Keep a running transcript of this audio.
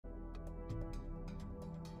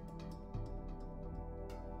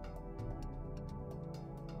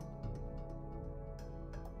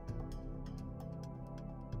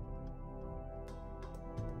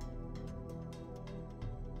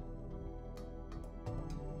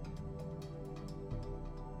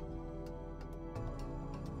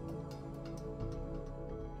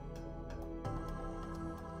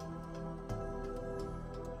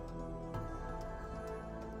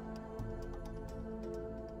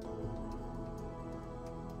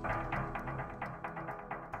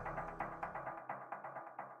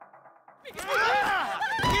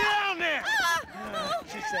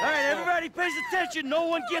pays attention, no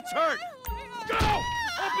one gets hurt. Go!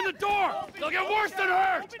 Open the door! They'll get worse than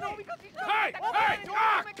hurt! Hey! Hey!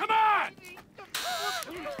 Ah! Come on!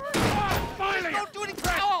 Oh, finally! Don't do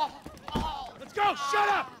anything! Let's go! Shut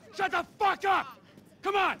up! Shut the fuck up!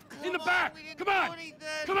 Come on! In the back! Come on!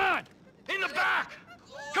 Come on! In the back!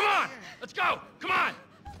 Come on! Let's go! Come on!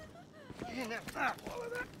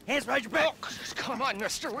 Hands behind your back. Oh, come on,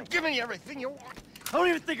 mister. We're giving you everything you want. Don't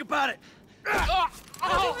even think about it.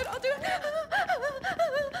 I'll do it, I'll do it.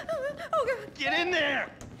 Oh, God. Get in there.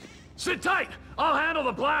 Sit tight! I'll handle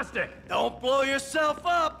the blasting! Don't blow yourself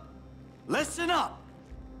up. Listen up.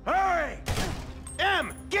 Hurry.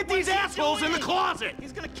 M! Get these assholes in the closet!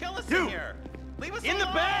 He's gonna kill us You. in here. Leave us In the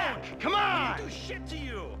alone. back! Come We on! didn't do shit to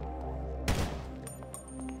you.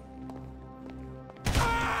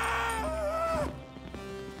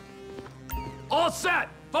 All set!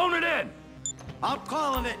 Phone it in! I'm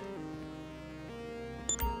calling it.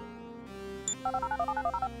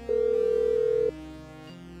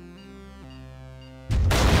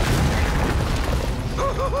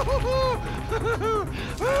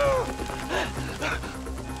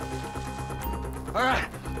 All right,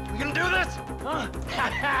 we gonna do this? Huh?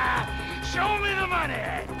 Show me the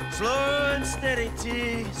money! Slow and steady,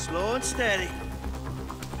 T. Slow and steady.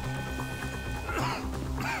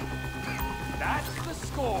 That's the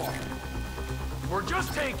score. We're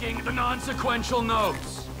just taking the non-sequential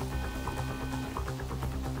notes.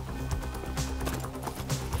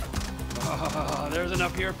 There's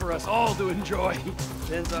enough here for us all to enjoy.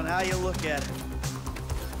 Depends on how you look at it.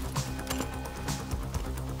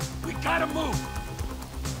 We gotta move.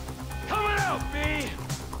 Coming out, B.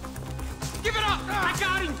 Give it up! I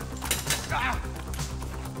got him!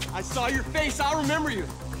 I saw your face. I'll remember you.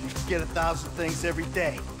 You get 1,000 things every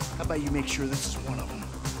day. How about you make sure this is one of them?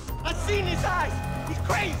 I've seen his eyes. He's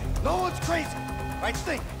crazy. No one's crazy. Right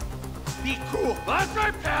think. Be cool. That's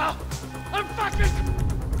right, pal. I'm fucking...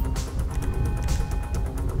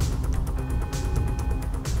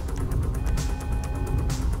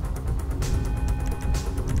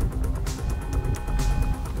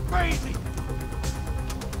 crazy!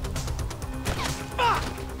 Fuck!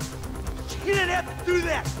 You didn't have to do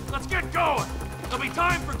that! Let's get going! There'll be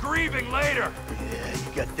time for grieving later! Yeah,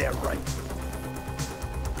 you got that right.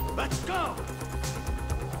 Let's go!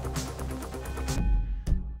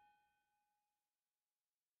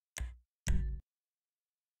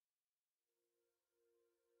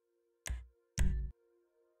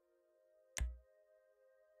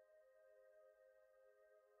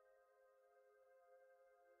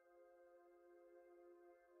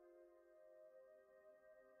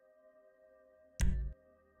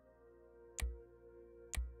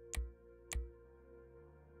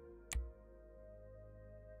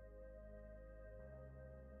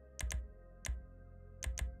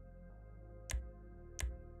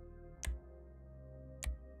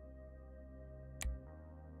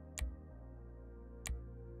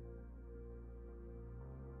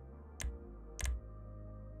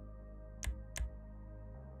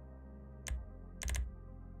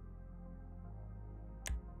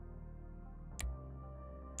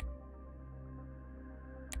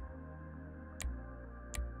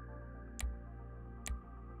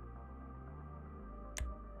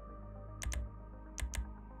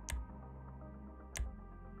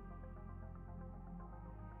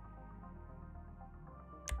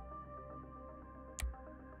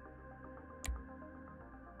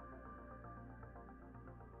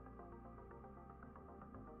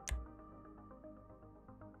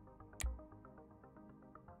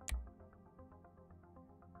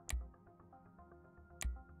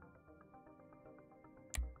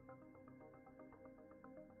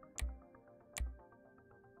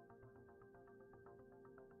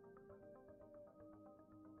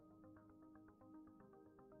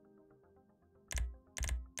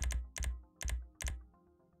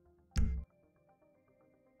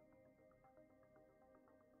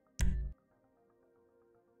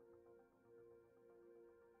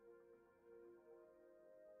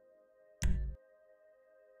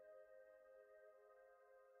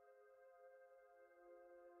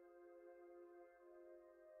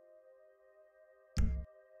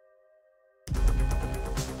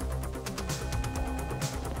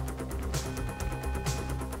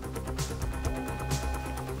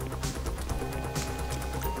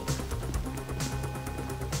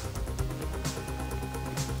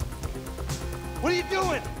 What are you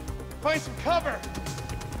doing? Find some cover.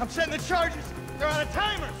 I'm setting the charges. They're on a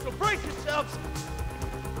timer, so brace yourselves.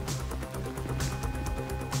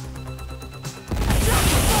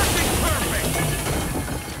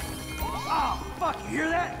 Oh, fuck, you hear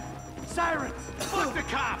that? Sirens! Fuck the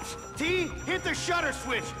cops! T, hit the shutter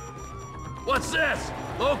switch! What's this?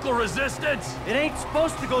 Local resistance? It ain't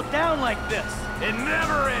supposed to go down like this. It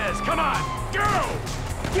never is! Come on, go!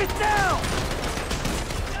 Get down!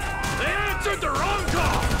 They answered the wrong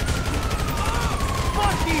call!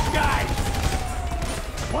 Fuck these guys!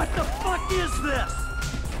 What the fuck is this?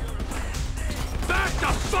 Back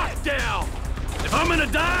the fuck down! If I'm gonna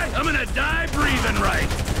die breathing right!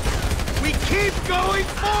 We keep going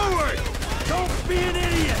forward! Don't be an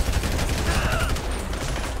idiot!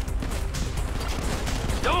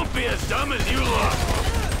 Don't be as dumb as you look!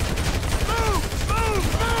 Move! Move!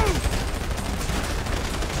 Move!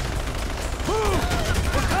 Move!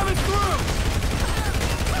 We're coming through!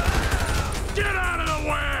 Get out of the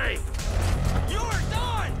way! You're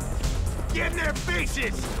done! Get in their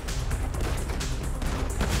faces!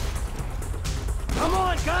 Come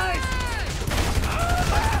on, guys!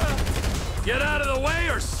 Get out of the way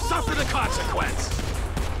or suffer the consequence!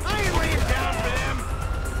 I ain't laying down for them!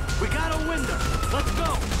 We got a window. Let's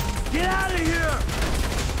go. Get out of here!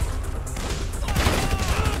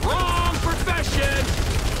 Wrong profession!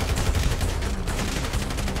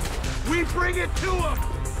 We bring it to them!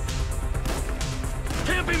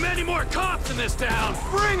 Can't be many more cops in this town!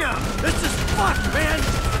 Bring them! This is fucked, man!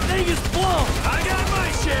 The thing is blown! I got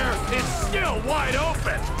my share! It's still wide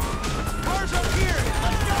open! Cars up here!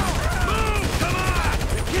 Let's go! Move! Come on!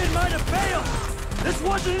 The kid might have failed! This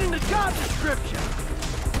wasn't in the job description!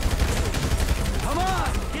 Come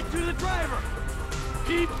on! Get to the driver!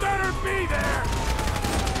 He better be there!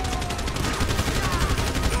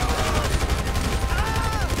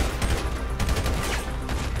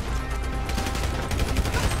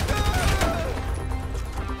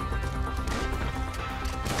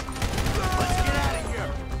 Let's get out of here!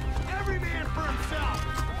 Every man for himself!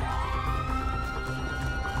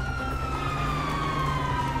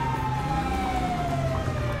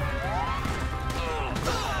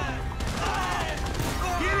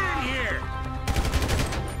 Get in here!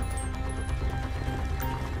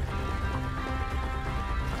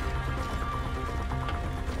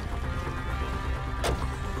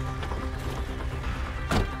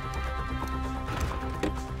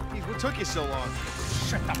 Hey, what took you so long?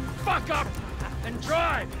 Shut the fuck up and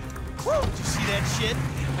drive! Woo! Did you see that shit? I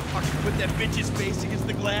fucking put that bitch's face against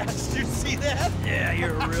the glass. Did you see that? Yeah,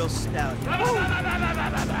 you're a real stout. Fuck,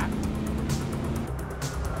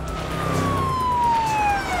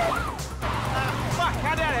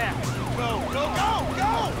 how'd that happen? Go, go, go,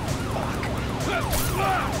 go!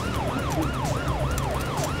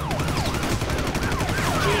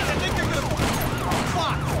 Jeez, I think they're gonna... Oh,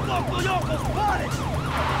 fuck! Local yokels spotted!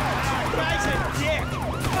 Guy's a dick!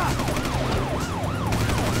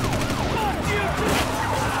 Fuck you, too!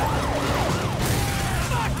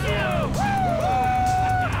 Fuck you!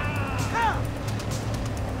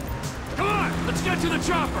 Come on, let's get to the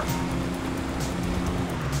chopper!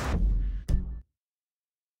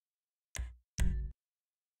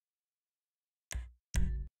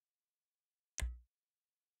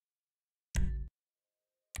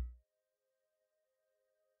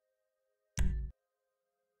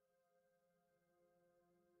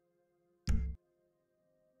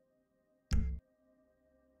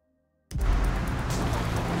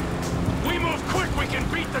 We move quick, we can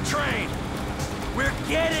beat the train! We're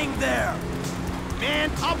getting there!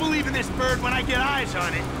 Man, I'll believe in this bird when I get eyes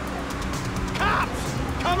on it. Cops!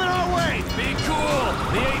 Coming our way! Be cool!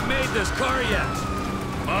 They ain't made this car yet.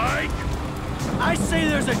 Mike? I say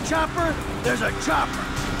there's a chopper, there's a chopper.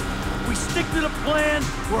 We stick to the plan,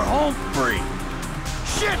 we're home free.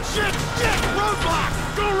 Shit, shit, shit! Roadblock!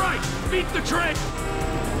 Go right! Beat the train!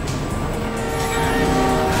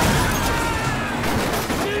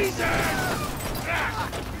 Jesus!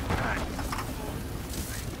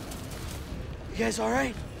 You guys all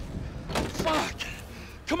right? Fuck!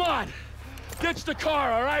 Come on! Ditch the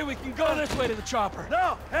car, all right? We can go this way to the chopper.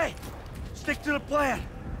 No, hey! Stick to the plan.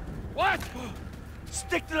 What?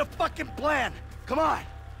 Stick to the fucking plan. Come on.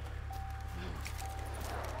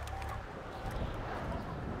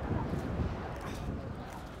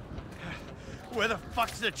 Where the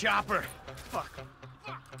fuck's the chopper? Fuck.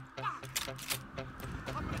 I'm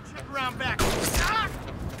gonna check around back. Ah!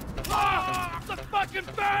 Oh, it's a fucking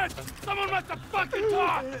fence! Someone must have fucking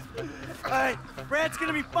talked! All right, Brad's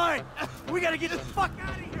gonna be fine. We gotta get the fuck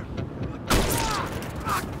out of here.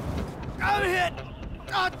 I'm hit.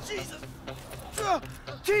 Oh, Jesus.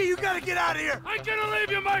 T, you gotta get out of here. I'm gonna leave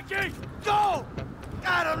you, Mikey! Go.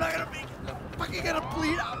 God, I'm not gonna be fucking gonna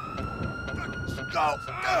bleed out. Go.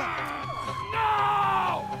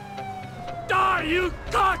 No! Die, you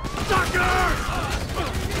cocksucker!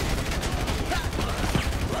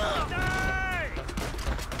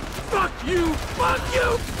 Fuck you! Fuck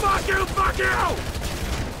you! Fuck you! Fuck you!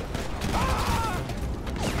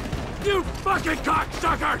 You fucking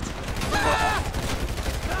cocksuckers!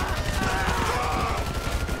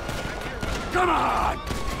 Come on!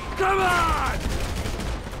 Come on!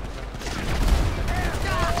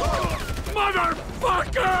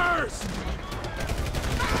 Motherfuckers!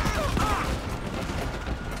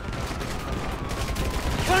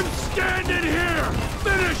 I'm standing here!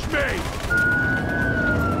 Finish me!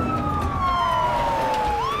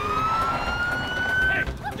 Hey,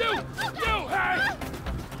 you, hey!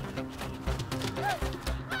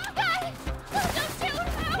 Guys, don't shoot!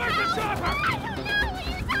 Where's the chopper? I don't know what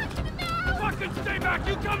you're talking about! Fucking stay back!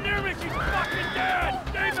 You come near me, she's fucking dead!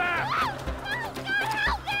 Stay back! Help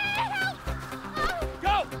me! Help!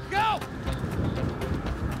 Go! Go!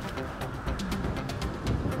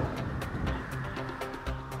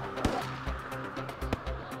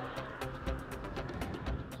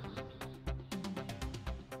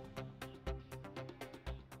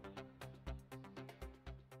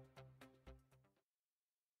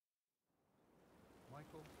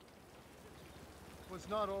 Michael was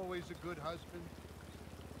not always a good husband,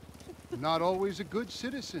 not always a good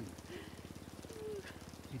citizen.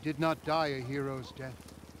 He did not die a hero's death,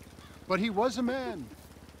 but he was a man.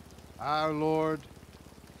 Our Lord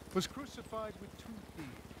was crucified with 2 thieves,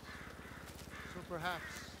 so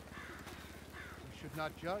perhaps we should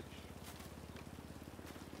not judge.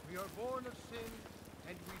 We are born of sin,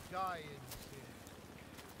 and we die in sin.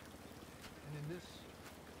 And in this,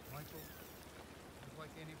 Michael is like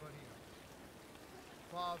anybody else.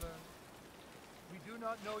 Father, we do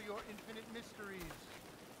not know your infinite mysteries,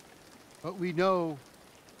 but we know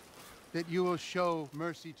that you will show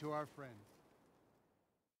mercy to our friend.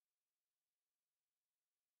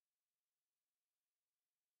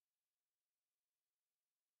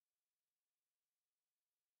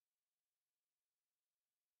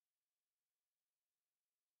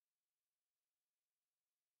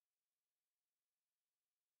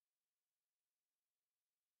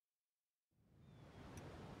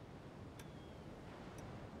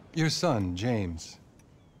 Your son, James.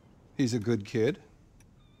 He's a good kid.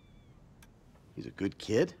 He's a good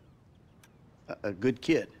kid? A good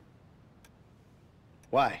kid?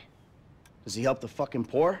 Why? Does he help the fucking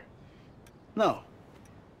poor? No.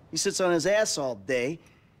 He sits on his ass all day,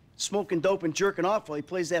 smoking dope and jerking off while he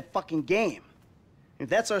plays that fucking game. If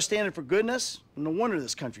that's our standard for goodness, no wonder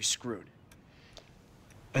this country's screwed.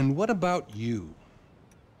 And what about you?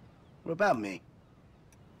 What about me?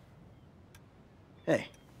 Hey.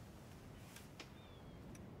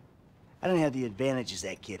 I don't have the advantages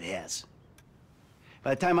that kid has.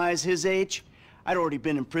 By the time I was his age, I'd already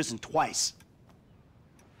been in prison twice.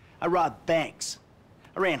 I robbed banks.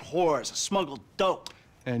 I ran whores. I smuggled dope.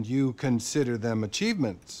 And you consider them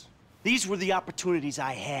achievements? These were the opportunities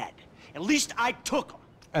I had. At least I took them.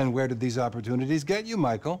 And where did these opportunities get you,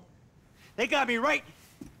 Michael? They got me right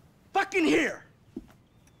fucking here.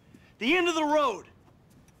 The end of the road.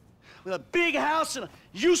 With a big house and a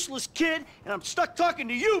useless kid, and I'm stuck talking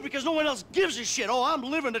to you because no one else gives a shit. Oh, I'm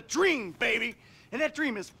living a dream, baby. And that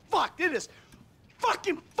dream is fucked. It is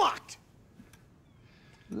fucking fucked.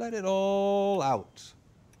 Let it all out.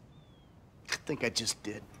 I think I just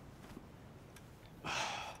did.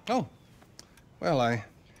 Oh. Well, I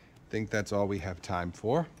think that's all we have time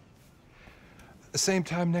for. Same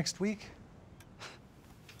time next week?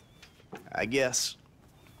 I guess.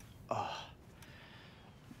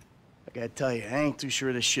 I gotta tell you, I ain't too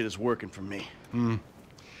sure this shit is working for me.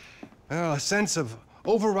 Well, a sense of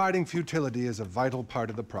overriding futility is a vital part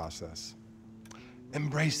of the process.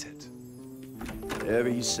 Embrace it. Whatever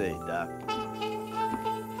you say, Doc.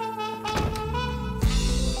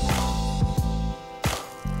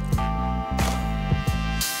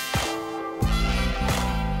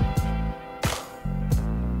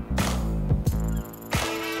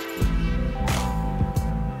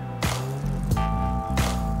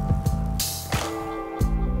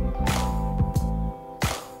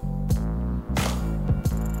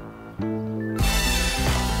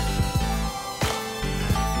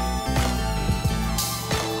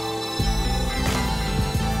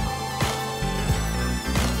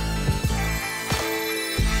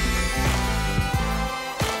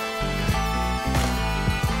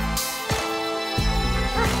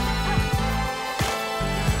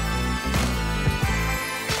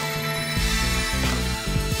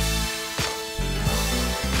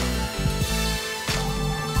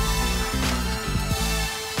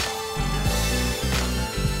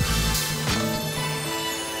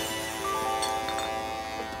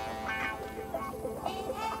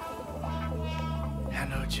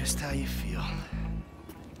 Just how you feel.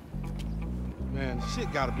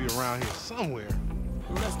 Shit gotta be around here somewhere.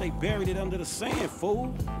 Unless they buried it under the sand,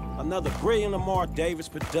 fool. Another brilliant Lamar Davis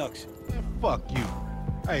production. Man, fuck you.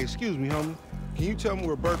 Hey, excuse me, homie. Can you tell me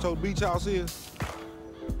where Berto Beach House is?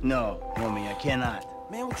 No, homie, I cannot.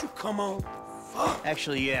 Man, would you come on? Fuck.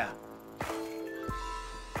 Actually, yeah.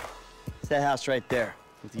 It's that house right there,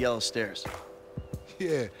 with the yellow stairs.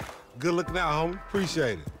 Yeah, good looking out, homie.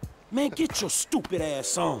 Appreciate it. Man, get your stupid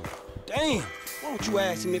ass on. Damn, why don't you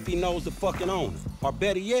ask him if he knows the fucking owner? Or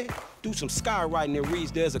better yet, do some skywriting that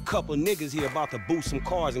reads there's a couple of niggas here about to boost some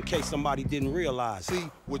cars in case somebody didn't realize. See,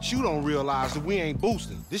 what you don't realize is we ain't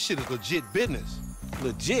boosting. This shit is legit business.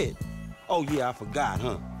 Legit? Oh yeah, I forgot,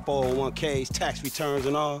 huh? 401ks, tax returns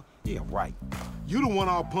and all? Yeah, right. You the one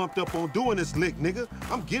all pumped up on doing this lick, nigga.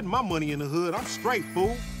 I'm getting my money in the hood. I'm straight,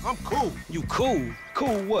 fool. I'm cool. You cool?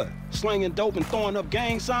 Cool what? Slinging dope and throwing up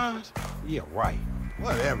gang signs? Yeah, right.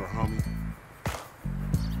 Whatever, homie.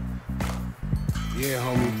 Yeah,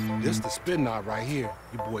 homie, this the spin knot right here.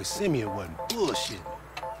 Your boy Simeon wasn't bullshitting.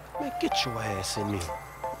 Man, get your ass in there.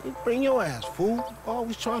 Hey, bring your ass, fool.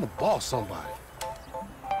 Always trying to boss somebody.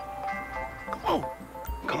 Come on.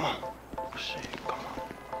 Come on. Shit, come on.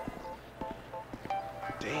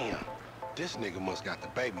 Damn, this nigga must got the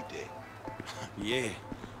baby dick. Yeah,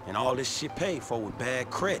 and all this shit paid for with bad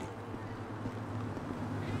credit.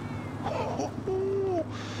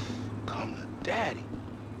 Come to daddy.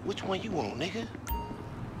 Which one you want, nigga?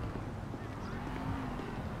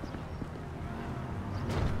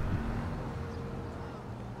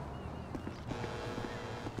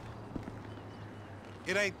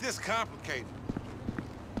 It ain't this complicated.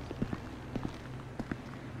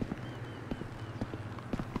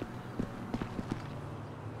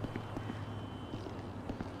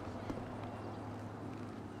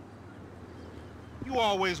 You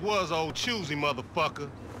always was old choosy, motherfucker.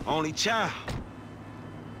 Only child.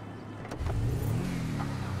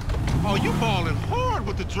 Oh, you ballin' hard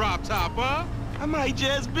with the drop top, huh? I might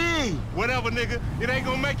just be. Whatever, nigga. It ain't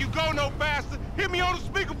gonna make you go no faster. Hit me on the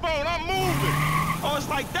speakerphone. I'm moving. Oh, it's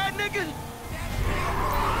like that, nigga?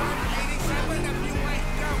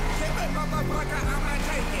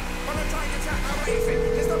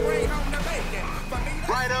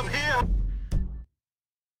 Right up here.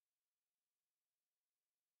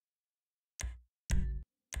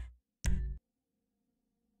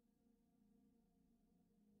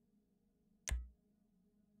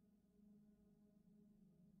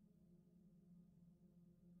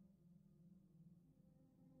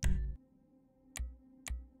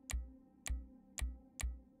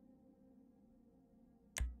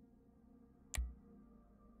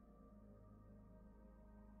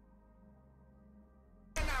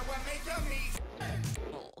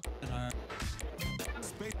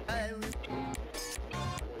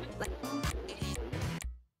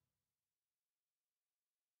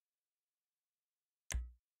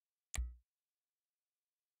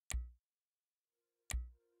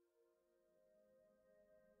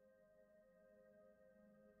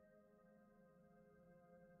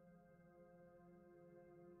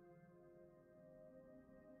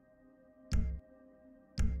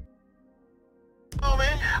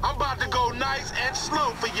 I'm about to go nice and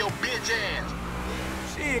slow for your bitch ass.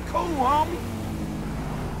 Shit, cool, homie.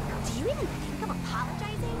 Do you even think of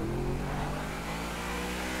apologizing?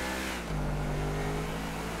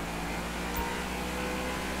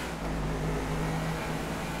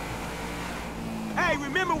 Hey,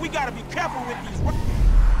 remember we gotta be careful with these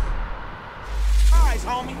eyes,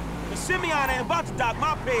 homie. The Simeon ain't about to dock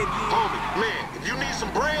my pay again. Homie, man, if you need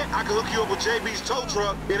some bread, I can hook you up with JB's tow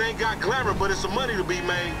truck. It ain't got glamour, but it's some money to be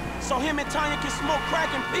made. So him and Tanya can smoke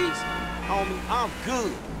crack in peace? Homie, I'm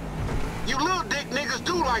good. You little dick niggas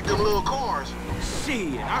do like them little cars.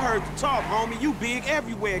 Shit, I heard the talk, homie. You big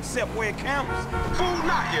everywhere except where it counts. Fool,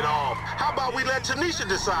 knock it off. How about we let Tanisha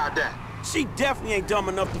decide that? She definitely ain't dumb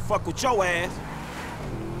enough to fuck with your ass.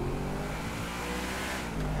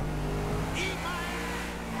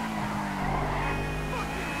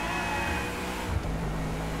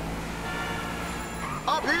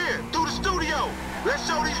 Up here, through the studio. Let's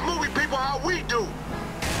show these movie people how we do.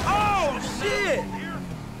 Oh, shit!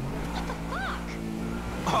 What the fuck?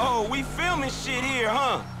 Oh, we filming shit here,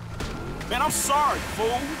 huh? Man, I'm sorry,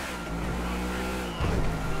 fool.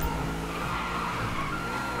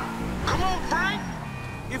 Come on, Frank.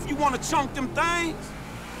 If you want to chunk them things.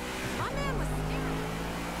 My man was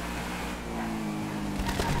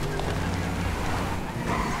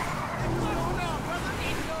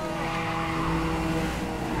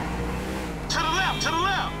To the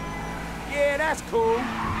left. Yeah, that's cool.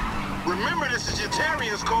 Remember, this is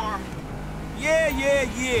Unitarian's car.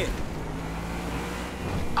 Yeah.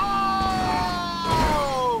 Oh!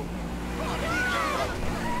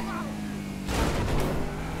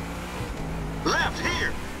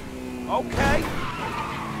 Okay.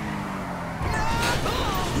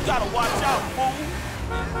 You gotta watch out, fool.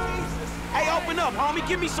 Hey, open up, homie.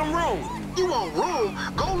 Give me some room. You want room?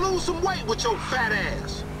 Go lose some weight with your fat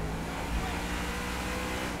ass.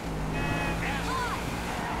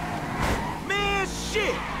 Man,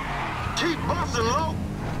 shit. Keep busting, low.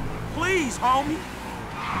 Please, homie.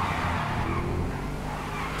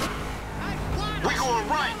 We going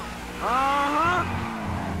right. Uh-huh.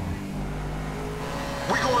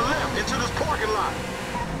 We going left into this parking lot.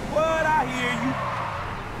 What? I hear you.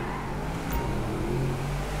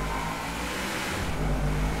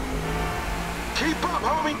 Keep up,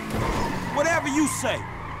 homie. Whatever you say.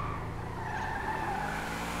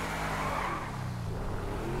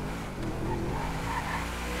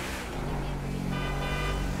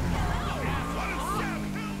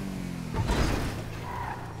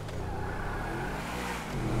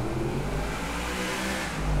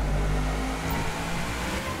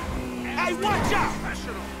 Hey, watch out!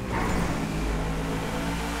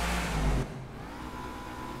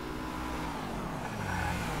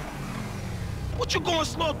 What you going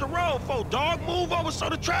slow up the road for, dog? Move over so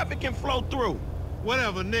the traffic can flow through.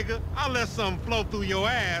 Whatever, nigga. I'll let something flow through your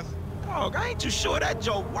ass. Dog, I ain't too sure that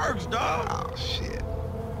joke works, dog. Oh, shit.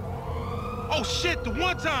 Oh, shit, the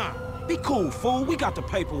one time. Be cool, fool. We got the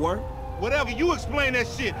paperwork. Whatever, you explain that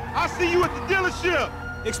shit. I'll see you at the dealership.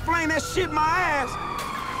 Explain that shit my ass.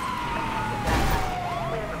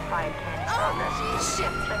 Oh,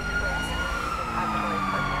 shit!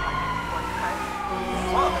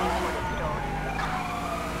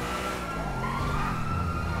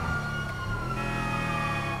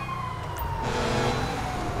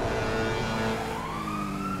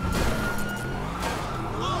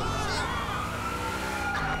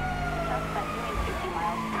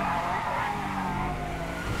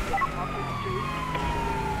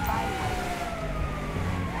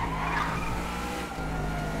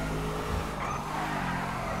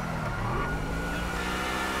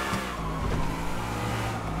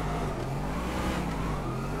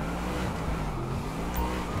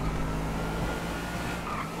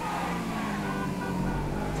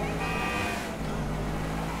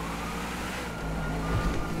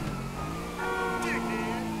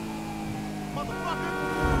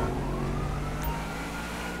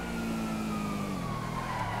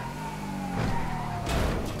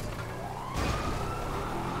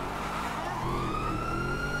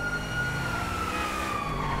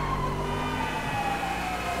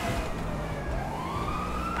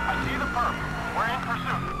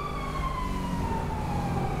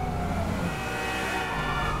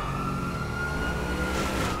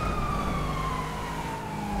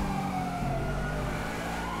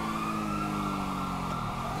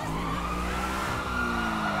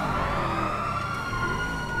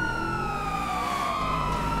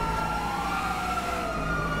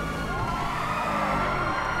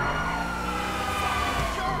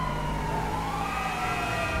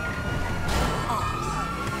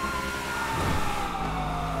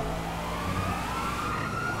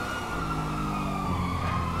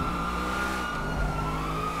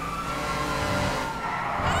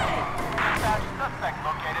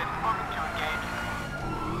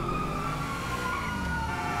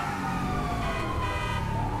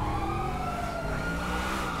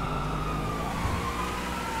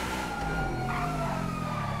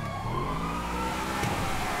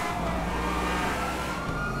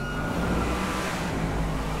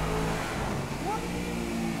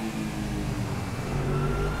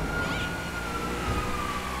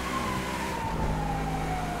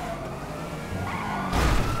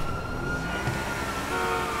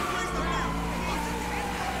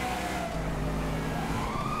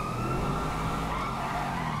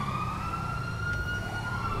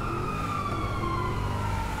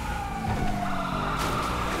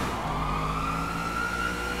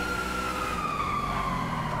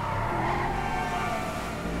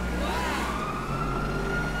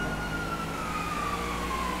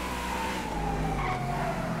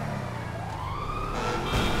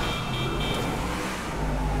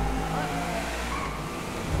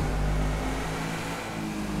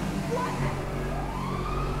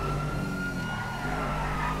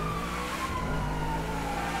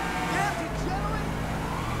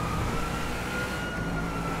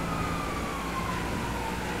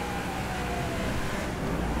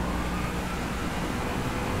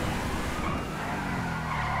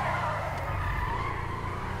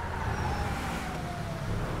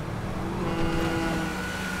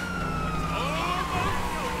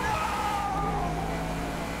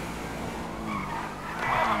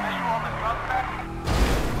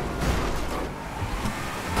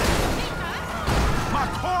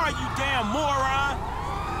 you damn moron!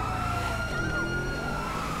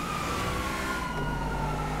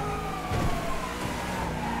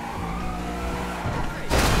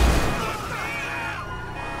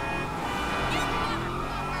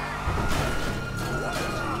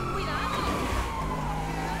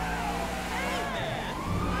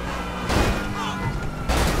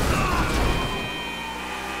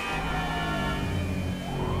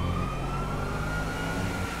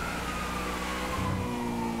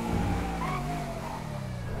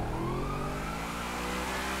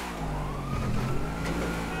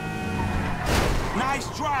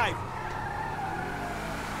 Nice drive!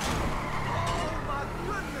 Oh, my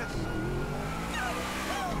goodness!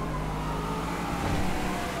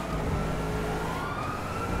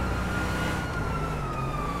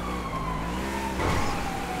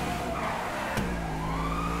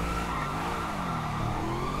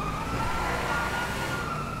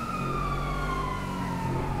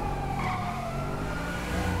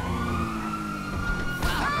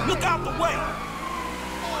 Look out the way!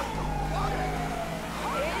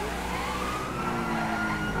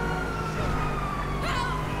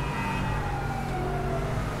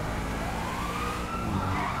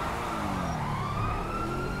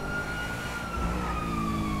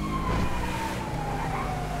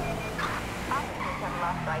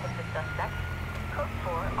 Sight of the suspect. Code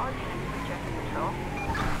 4, all units return to patrol.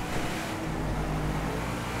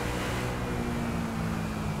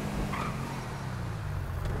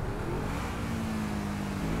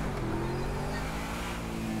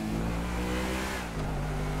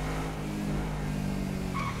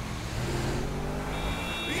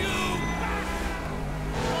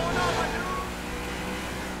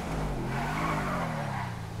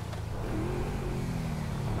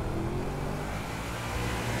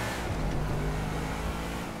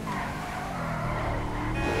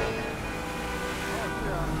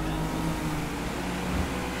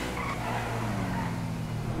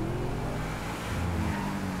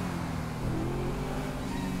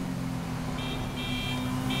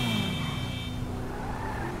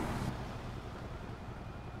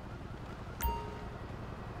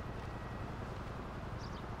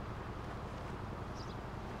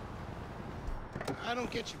 I don't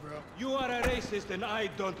get you, bro. You are a racist and I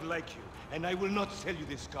don't like you. And I will not sell you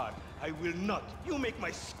this car. I will not. You make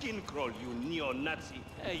my skin crawl, you neo-Nazi.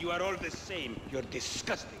 Hey, you are all the same. You're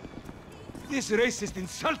disgusting. This racist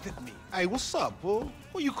insulted me. Hey, what's up, fool?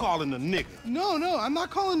 Who you calling a nigga? No, I'm not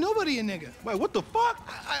calling nobody a nigga. Wait, what the fuck?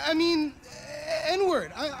 I mean,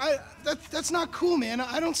 N-word. That's not cool, man.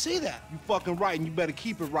 I don't say that. You fucking right, and you better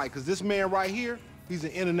keep it right, because this man right here, he's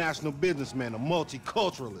an international businessman, a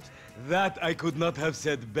multiculturalist. That I could not have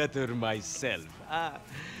said better myself.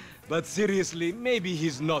 But seriously, maybe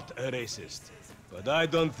he's not a racist. But I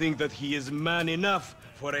don't think that he is man enough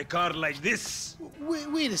for a car like this.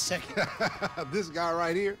 Wait a second. This guy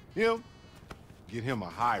right here, him, get him a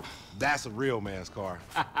hybrid. That's a real man's car.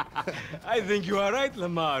 I think you are right,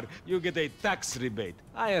 Lamar. You get a tax rebate.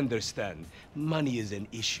 I understand. Money is an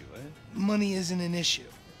issue, eh? Money isn't an issue.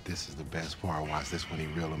 This is the best part. Watch this when he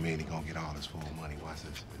reel him in. He gonna get all his full money. Watch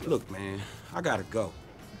this. Look, man, I gotta go.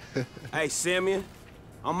 Hey, Simeon,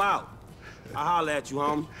 I'm out. I'll holler at you,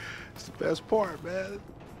 homie. It's the best part, man.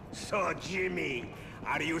 So, Jimmy,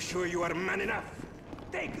 are you sure you are man enough?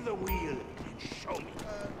 Take the wheel and show me.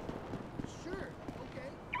 Sure,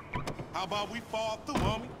 okay. How about we fall through,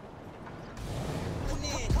 homie?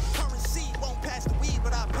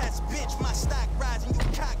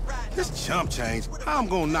 This chump change. How I'm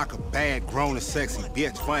gonna knock a bad, grown and sexy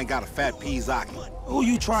bitch if I ain't got a fat Pizaki? Who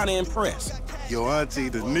you trying to impress? Your auntie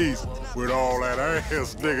Denise, with all that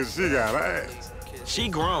ass, nigga, she got ass. She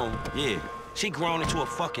grown, yeah. She grown into a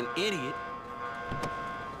fucking idiot.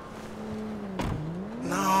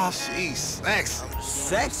 No, she's sexy.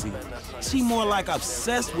 Sexy? She more like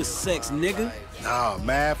obsessed with sex, nigga. Nah,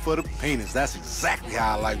 mad for the penis. That's exactly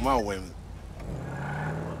how I like my women.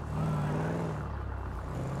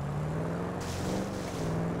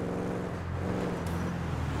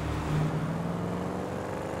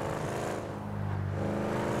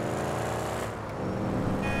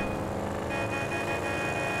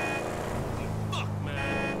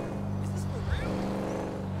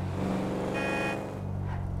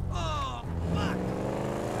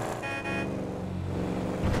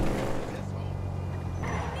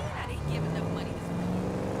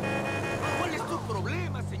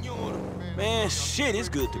 Man, shit, it's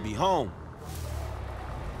good to be home.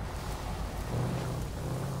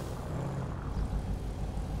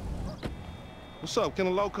 What's up? Can a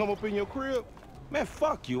low come up in your crib? Man,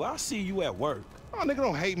 fuck you. I'll see you at work. Oh, nigga,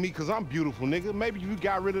 don't hate me because I'm beautiful, nigga. Maybe if you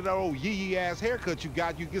got rid of that old yee-yee-ass haircut you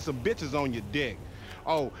got, you get some bitches on your dick.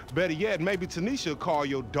 Oh, better yet, maybe Tanisha will call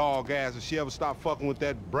your dog ass if she ever stop fucking with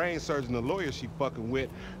that brain surgeon, the lawyer she fucking with,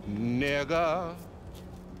 nigga.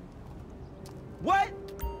 What?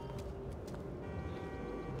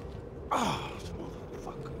 Oh,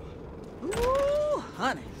 motherfucker. Ooh,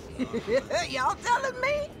 honey. Y'all telling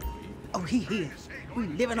me? Oh, he here. We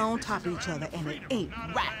living on top of each other, and it ain't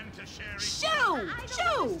right. Shoo!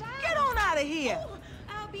 Shoo! Get on out of here!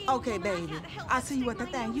 Okay, baby. I see you at the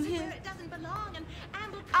thing. You hear?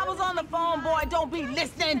 I was on the phone, boy. Don't be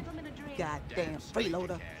listening. Goddamn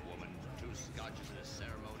freeloader.